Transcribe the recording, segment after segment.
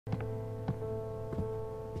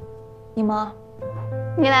你吗？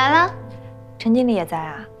你来了。陈经理也在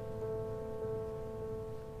啊。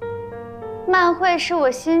曼慧是我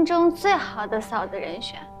心中最好的嫂子人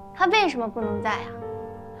选，她为什么不能在呀？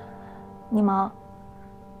你吗？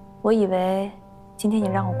我以为今天你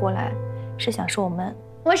让我过来，是想说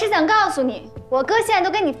我是想告诉你，我哥现在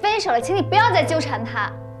都跟你分手了，请你不要再纠缠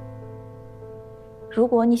他。如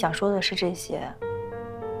果你想说的是这些，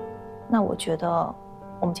那我觉得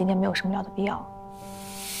我们今天没有什么聊的必要。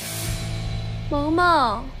萌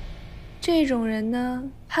萌，这种人呢，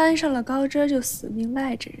攀上了高枝就死命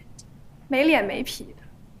赖着人家，没脸没皮的，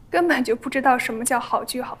根本就不知道什么叫好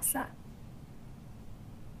聚好散。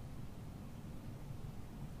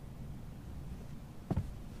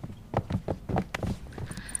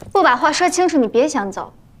不把话说清楚，你别想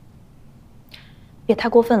走。别太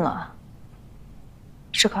过分了，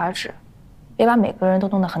适可而止，别把每个人都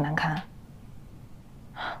弄得很难堪。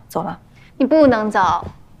走了。你不能走。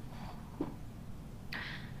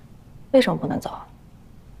为什么不能走？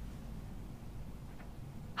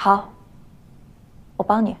好，我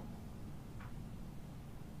帮你。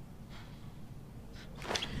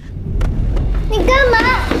你干嘛？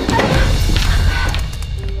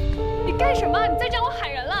你干什么？你再这样我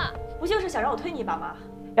喊人了！不就是想让我推你一把吗？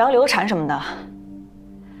聊流产什么的。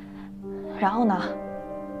然后呢？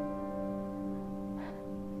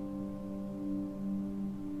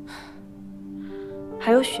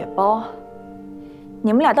还有血包，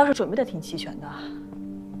你们俩倒是准备的挺齐全的。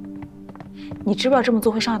你知不知道这么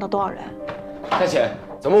做会伤害到多少人？大姐，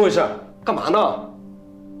怎么回事？干嘛呢？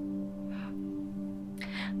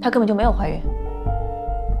她根本就没有怀孕。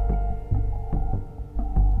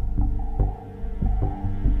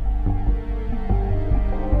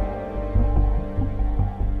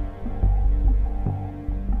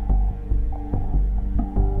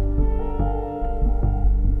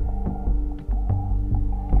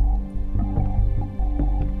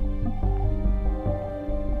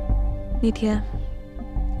那天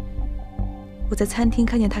我在餐厅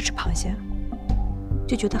看见他吃螃蟹，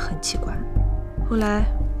就觉得很奇怪。后来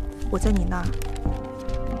我在你那儿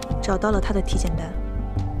找到了他的体检单，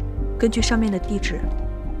根据上面的地址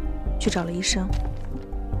去找了医生。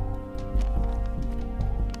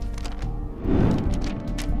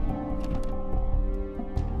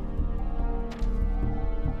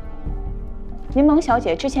柠檬小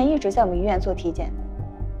姐之前一直在我们医院做体检，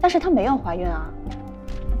但是她没有怀孕啊。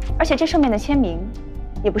而且这上面的签名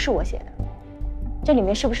也不是我写的，这里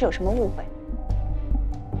面是不是有什么误会？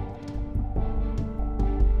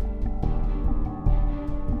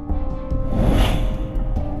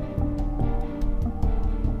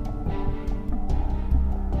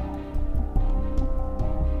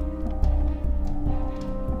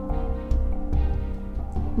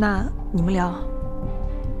那你们聊，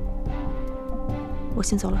我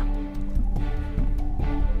先走了。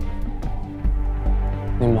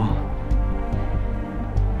柠檬，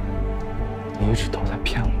你一直都在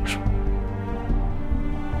骗我，是吗？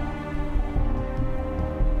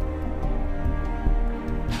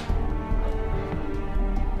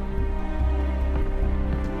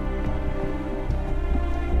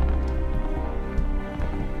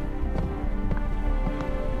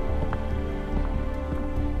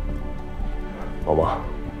毛毛，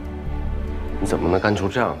你怎么能干出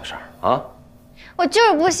这样的事儿啊？我就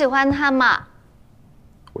是不喜欢他嘛。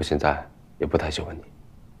我现在也不太喜欢你。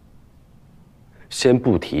先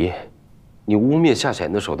不提你污蔑夏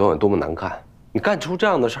浅的手段有多么难看，你干出这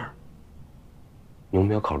样的事儿，你有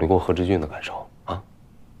没有考虑过何志俊的感受啊？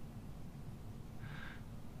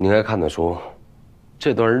你应该看得出，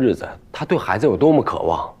这段日子他对孩子有多么渴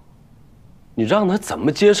望，你让他怎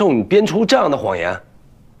么接受你编出这样的谎言？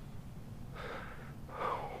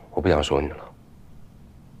我不想说你了，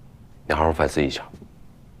你好好反思一下。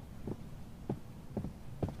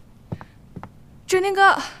哲宁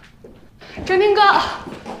哥，哲宁哥，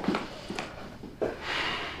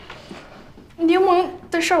柠檬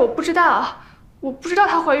的事儿我不知道，我不知道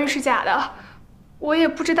她怀孕是假的，我也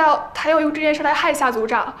不知道她要用这件事来害夏组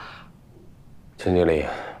长。陈经理，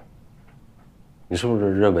你是不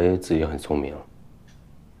是认为自己很聪明？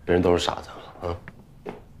别人都是傻子啊！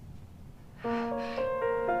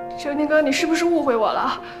哲宁哥，你是不是误会我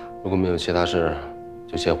了？如果没有其他事，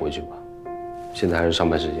就先回去吧。现在还是上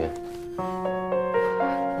班时间。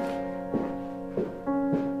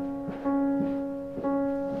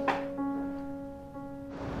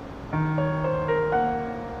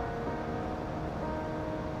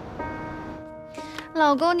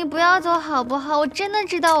老公，你不要走好不好？我真的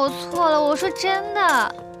知道我错了，我说真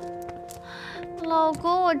的。老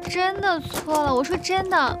公，我真的错了，我说真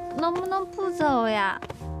的，能不能不走呀？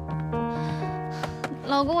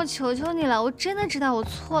老公，我求求你了，我真的知道我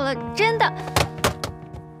错了，真的。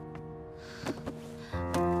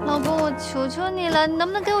老公，我求求你了，你能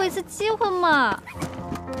不能给我一次机会嘛？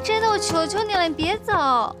真的，我求求你了，你别走。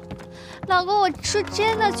老公，我说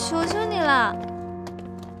真的，求求你了。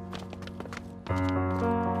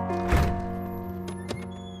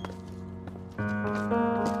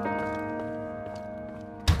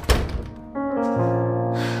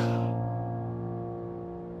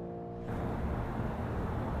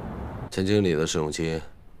陈经理的试用期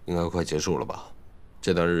应该快结束了吧？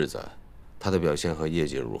这段日子，他的表现和业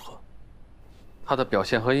绩如何？他的表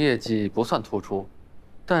现和业绩不算突出，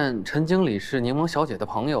但陈经理是柠檬小姐的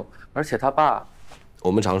朋友，而且他爸……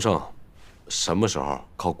我们长盛什么时候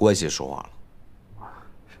靠关系说话了？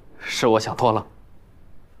是我想多了。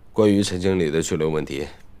关于陈经理的去留问题，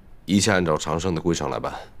一切按照长盛的规程来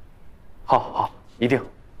办。好，一定。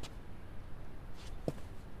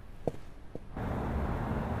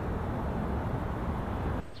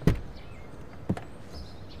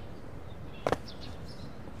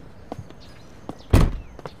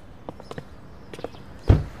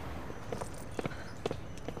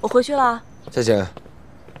我回去了。再见。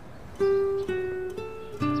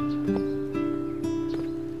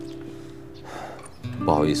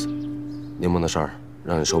不好意思，柠檬的事儿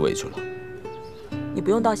让你受委屈了。你不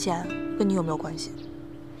用道歉，跟你有没有关系？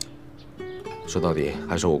说到底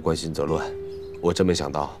还是我关心则乱。我真没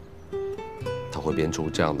想到，他会编出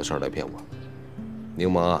这样的事儿来骗我。柠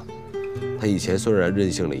檬啊，他以前虽然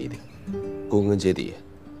任性了一点，归根结底，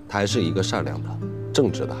他还是一个善良的、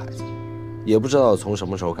正直的孩子。也不知道从什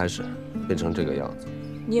么时候开始变成这个样子。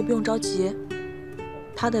你也不用着急，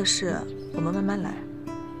他的事我们慢慢来。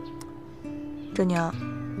正娘，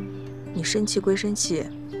你生气归生气，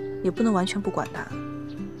也不能完全不管他。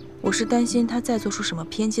我是担心他再做出什么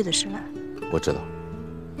偏激的事来。我知道，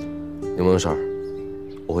柠檬的事儿，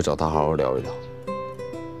我会找他好好聊一聊。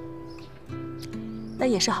那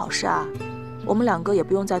也是好事啊，我们两个也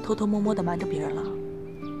不用再偷偷摸摸的瞒着别人了。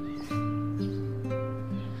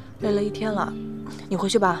累了一天了，你回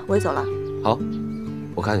去吧，我也走了。好，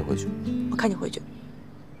我看你回去。我看你回去。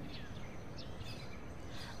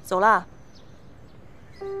走了。